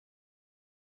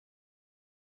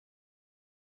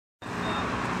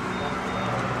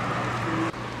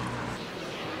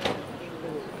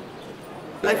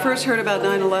I first heard about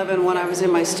 9/11 when I was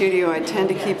in my studio. I tend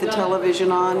to keep the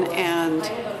television on, and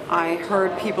I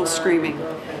heard people screaming.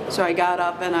 So I got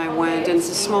up and I went, and it's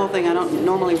a small thing, I don't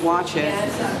normally watch it,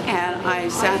 and I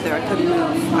sat there, I couldn't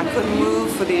move. I couldn't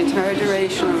move for the entire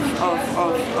duration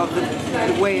of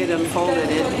the way it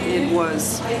unfolded. It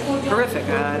was horrific.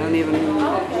 I don't even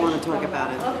want to talk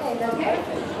about it.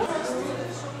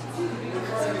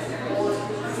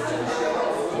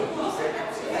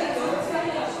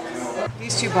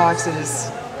 These two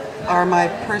boxes are my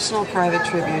personal private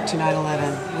tribute to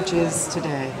 9/11, which is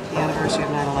today, the anniversary of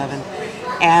 9/11.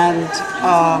 And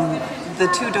the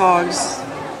two dogs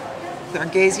are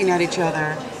gazing at each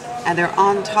other, and they're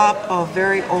on top of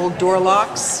very old door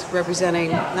locks,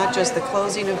 representing not just the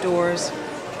closing of doors,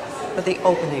 but the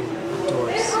opening of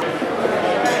doors.